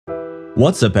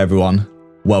What's up everyone?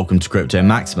 Welcome to Crypto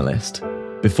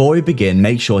Maximalist. Before we begin,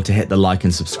 make sure to hit the like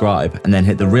and subscribe, and then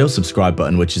hit the real subscribe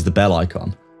button, which is the bell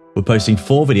icon. We're posting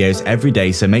 4 videos every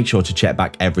day, so make sure to check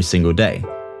back every single day.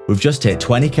 We've just hit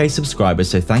 20k subscribers,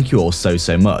 so thank you all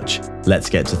so much. Let's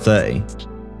get to 30.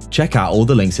 Check out all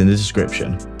the links in the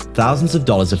description. Thousands of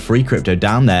dollars of free crypto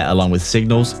down there, along with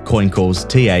signals, COINCALLS,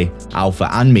 TA, alpha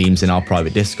and memes in our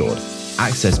private Discord,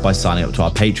 accessed by signing up to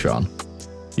our Patreon.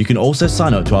 You can also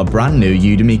sign up to our brand new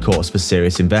Udemy course for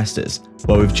serious investors,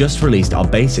 where we've just released our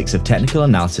Basics of Technical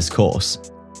Analysis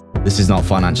course. This is not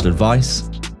financial advice.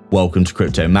 Welcome to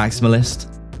Crypto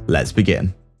Maximalist. Let's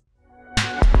begin.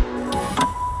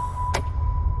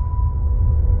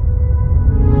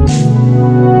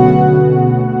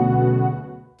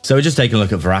 So we're just taking a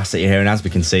look at Verasity here, and as we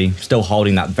can see, still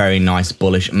holding that very nice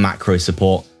bullish macro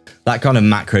support. That kind of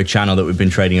macro channel that we've been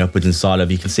trading upwards inside of,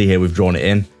 you can see here we've drawn it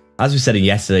in. As we said in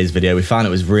yesterday's video, we found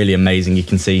it was really amazing. You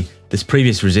can see this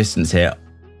previous resistance here.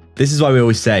 This is why we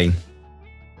always say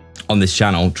on this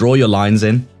channel, draw your lines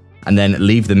in and then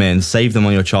leave them in, save them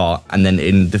on your chart, and then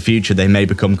in the future they may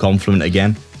become confluent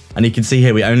again. And you can see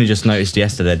here, we only just noticed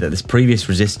yesterday that this previous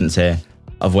resistance here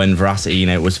of when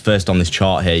Verasity, was first on this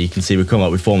chart here, you can see we come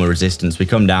up, we form a resistance, we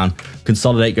come down,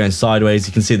 consolidate going sideways.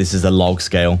 You can see this is a log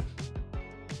scale.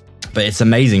 But it's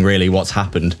amazing really what's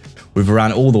happened. We've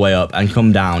ran all the way up and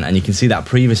come down, and you can see that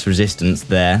previous resistance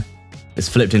there is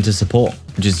flipped into support,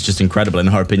 which is just incredible in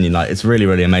our opinion. Like, it's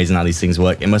really amazing how these things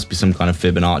work. It must be some kind of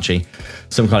Fibonacci,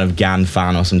 some kind of Gann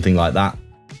fan or something like that,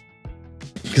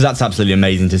 because that's absolutely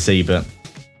amazing to see. But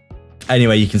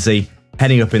anyway, you can see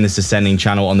heading up in this ascending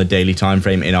channel on the daily time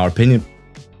frame, in our opinion.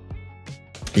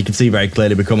 You can see very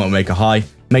clearly we come up, make a high,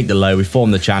 make the low, we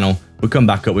form the channel, we come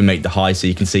back up, we make the high. So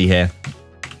you can see here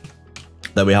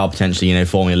that we are potentially,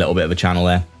 forming a little bit of a channel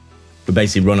there. We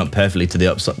basically run up perfectly to the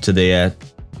upside, to the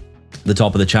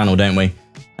top of the channel, don't we?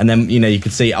 And then, you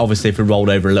can see, obviously, if we rolled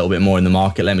over a little bit more in the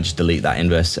market, let me just delete that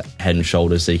inverse head and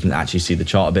shoulders so you can actually see the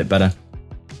chart a bit better.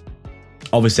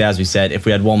 Obviously, as we said, if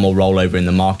we had one more rollover in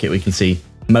the market, we can see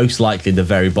most likely the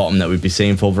very bottom that we'd be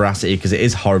seeing for Verasity, because it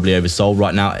is horribly oversold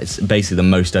right now. It's basically the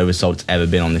most oversold it's ever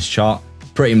been on this chart,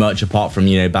 pretty much, apart from,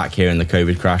 back here in the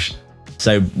COVID crash.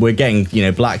 So we're getting,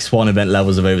 black swan event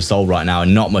levels of oversold right now,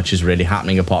 and not much is really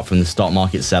happening apart from the stock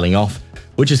market selling off,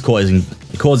 which is causing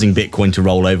Bitcoin to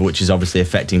roll over, which is obviously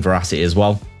affecting Verasity as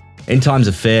well. In times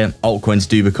of fear, altcoins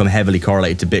do become heavily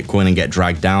correlated to Bitcoin and get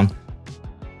dragged down.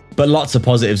 But lots of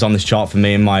positives on this chart for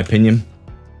me, in my opinion.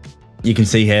 You can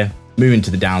see here, moving to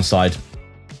the downside,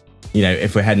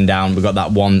 if we're heading down, we've got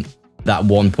that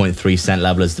 1.3 cent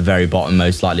level as the very bottom,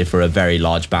 most likely for a very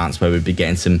large bounce where we'd be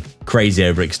getting some crazy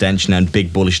overextension and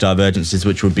big bullish divergences,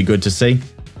 which would be good to see.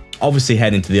 Obviously,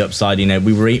 heading to the upside, we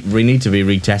need to be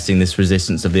retesting this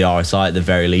resistance of the RSI at the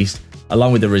very least,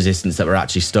 along with the resistance that we're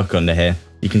actually stuck under here.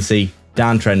 You can see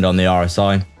downtrend on the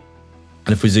RSI,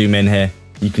 and if we zoom in here,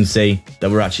 you can see that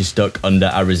we're actually stuck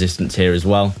under a resistance here as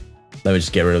well. Let me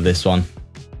just get rid of this one.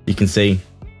 You can see,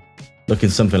 looking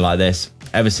something like this.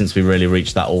 Ever since we really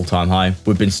reached that all-time high,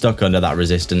 we've been stuck under that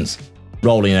resistance,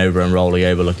 rolling over and rolling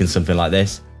over, looking something like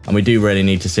this. And we do really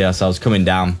need to see ourselves coming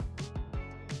down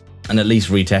and at least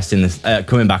retesting this,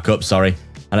 coming back up, sorry,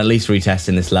 and at least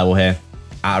retesting this level here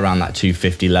at around that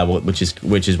 250 level, which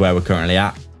is where we're currently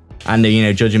at. And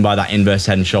judging by that inverse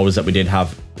head and shoulders that we did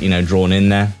have, drawn in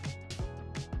there,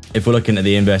 if we're looking at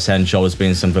the inverse head and shoulders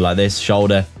being something like this,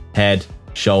 shoulder, head,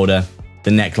 shoulder,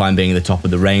 the neckline being the top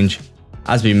of the range.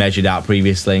 As we measured out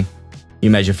previously, you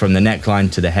measure from the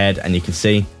neckline to the head, and you can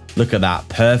see, look at that,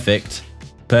 perfect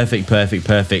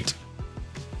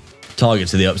target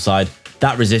to the upside.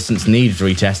 That resistance needs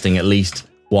retesting at least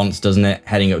once, doesn't it?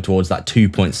 Heading up towards that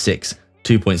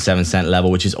 2.7 cent level,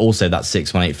 which is also that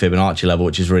 618 Fibonacci level,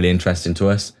 which is really interesting to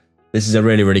us. This is a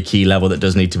really key level that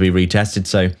does need to be retested.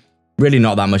 So really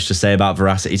not that much to say about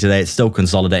Verasity today. It's still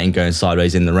consolidating, going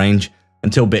sideways in the range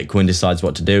until Bitcoin decides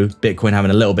what to do. Bitcoin having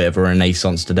a little bit of a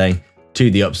renaissance today to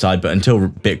the upside, but until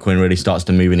Bitcoin really starts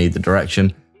to move in either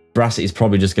direction, Verasity is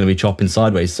probably just going to be chopping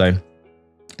sideways. So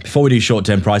before we do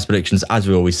short-term price predictions, as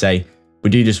we always say,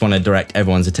 we do just want to direct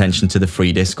everyone's attention to the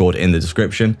free Discord in the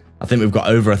description. I think we've got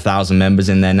over 1,000 members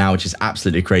in there now, which is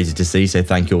absolutely crazy to see. So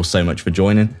thank you all so much for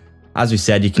joining. As we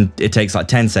said, it takes like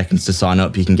 10 seconds to sign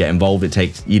up. You can get involved.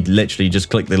 You literally just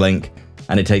click the link,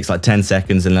 and it takes like 10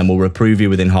 seconds, and then we'll approve you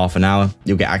within half an hour.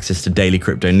 You'll get access to daily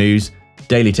crypto news,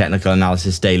 daily technical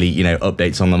analysis, daily,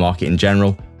 updates on the market in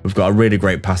general. We've got a really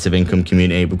great passive income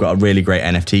community. We've got a really great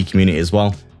NFT community as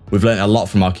well. We've learned a lot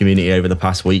from our community over the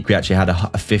past week. We actually had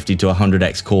a 50 to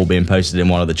 100x call being posted in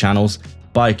one of the channels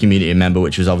by a community member,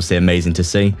 which was obviously amazing to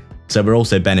see. So we're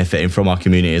also benefiting from our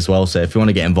community as well. So if you want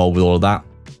to get involved with all of that,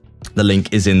 the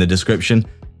link is in the description.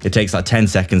 It takes like 10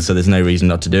 seconds, so there's no reason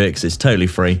not to do it because it's totally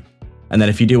free. And then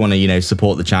if you do want to,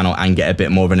 support the channel and get a bit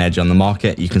more of an edge on the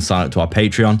market, you can sign up to our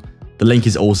Patreon. The link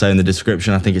is also in the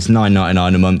description. I think it's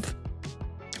 $9.99 a month.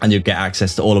 And you'll get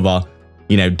access to all of our,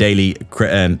 daily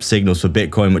signals for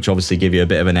Bitcoin, which obviously give you a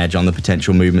bit of an edge on the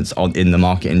potential movements in the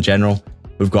market in general.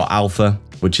 We've got Alpha,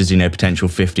 which is, potential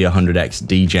 50, 100x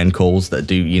degen calls that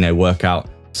do, work out.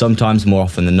 Sometimes, more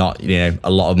often than not, a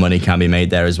lot of money can be made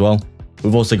there as well.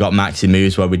 We've also got Maxi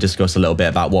Moves, where we discuss a little bit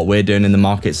about what we're doing in the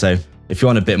market. So if you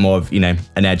want a bit more of,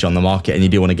 an edge on the market and you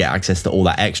do want to get access to all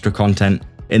that extra content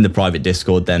in the private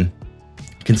Discord, then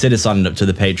consider signing up to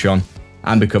the Patreon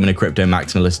and becoming a crypto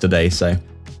maximalist today. So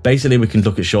basically, we can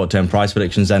look at short-term price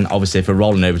predictions then. Obviously, if we're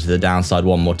rolling over to the downside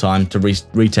one more time to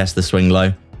retest the swing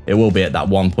low, it will be at that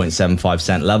 1.75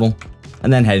 cent level.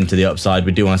 And then heading to the upside,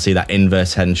 we do want to see that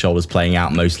inverse head and shoulders playing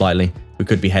out most likely. We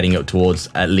could be heading up towards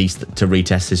at least to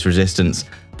retest this resistance.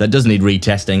 That does need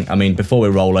retesting. I mean, before we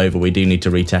roll over, we do need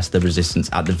to retest the resistance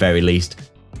at the very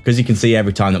least. Because you can see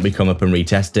every time that we come up and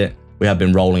retest it, we have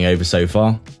been rolling over so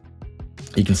far.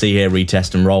 You can see here,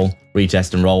 retest and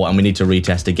roll, and we need to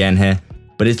retest again here.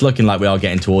 But it's looking like we are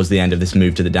getting towards the end of this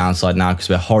move to the downside now because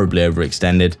we're horribly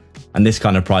overextended. And this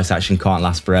kind of price action can't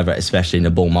last forever, especially in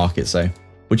a bull market. So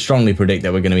we'd strongly predict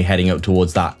that we're going to be heading up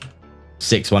towards that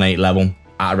 618 level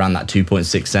at around that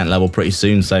 2.6 cent level pretty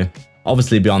soon. So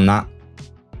obviously beyond that,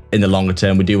 in the longer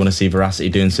term, we do want to see Verasity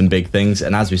doing some big things.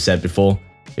 And as we said before,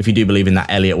 if you do believe in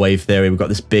that Elliott wave theory, we've got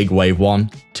this big wave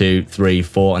 1, 2, 3,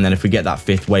 4. And then if we get that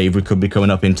 5th wave, we could be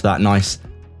coming up into that nice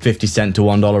 50 cent to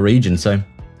 $1 region. So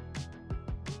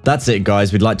that's it,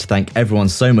 guys. We'd like to thank everyone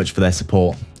so much for their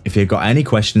support. If you've got any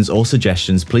questions or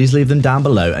suggestions, please leave them down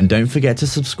below and don't forget to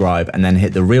subscribe and then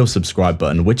hit the real subscribe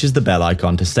button, which is the bell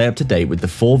icon, to stay up to date with the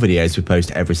 4 videos we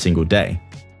post every single day.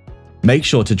 Make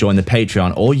sure to join the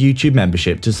Patreon or YouTube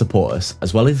membership to support us,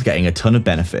 as well as getting a ton of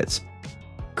benefits.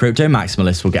 Crypto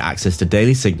Maximalists will get access to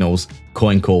daily signals,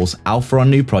 coin calls, alpha on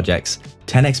new projects,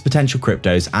 10x potential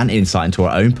cryptos, and insight into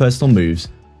our own personal moves,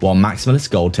 while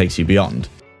Maximalist Gold takes you beyond,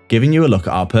 giving you a look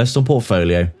at our personal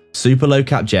portfolio, super low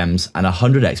cap gems, and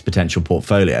 100x potential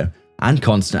portfolio, and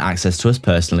constant access to us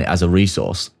personally as a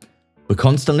resource. We're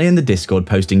constantly in the Discord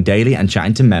posting daily and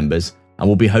chatting to members, and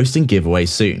we'll be hosting giveaways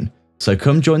soon, so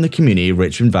come join the community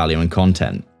rich in value and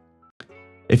content.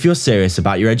 If you're serious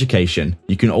about your education,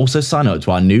 you can also sign up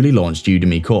to our newly launched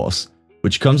Udemy course,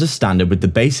 which comes as standard with the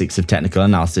Basics of Technical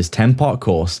Analysis 10-part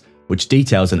course, which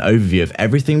details an overview of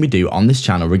everything we do on this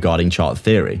channel regarding chart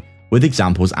theory, with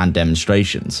examples and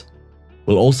demonstrations.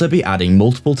 We'll also be adding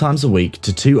multiple times a week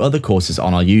to 2 other courses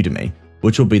on our Udemy,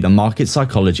 which will be the Market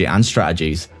Psychology and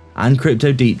Strategies and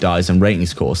Crypto Deep Dives and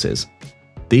Ratings courses.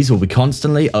 These will be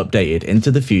constantly updated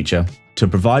into the future to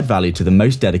provide value to the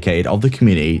most dedicated of the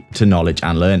community to knowledge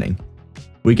and learning.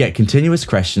 We get continuous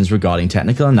questions regarding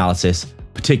technical analysis,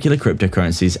 particular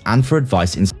cryptocurrencies, and for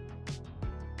advice in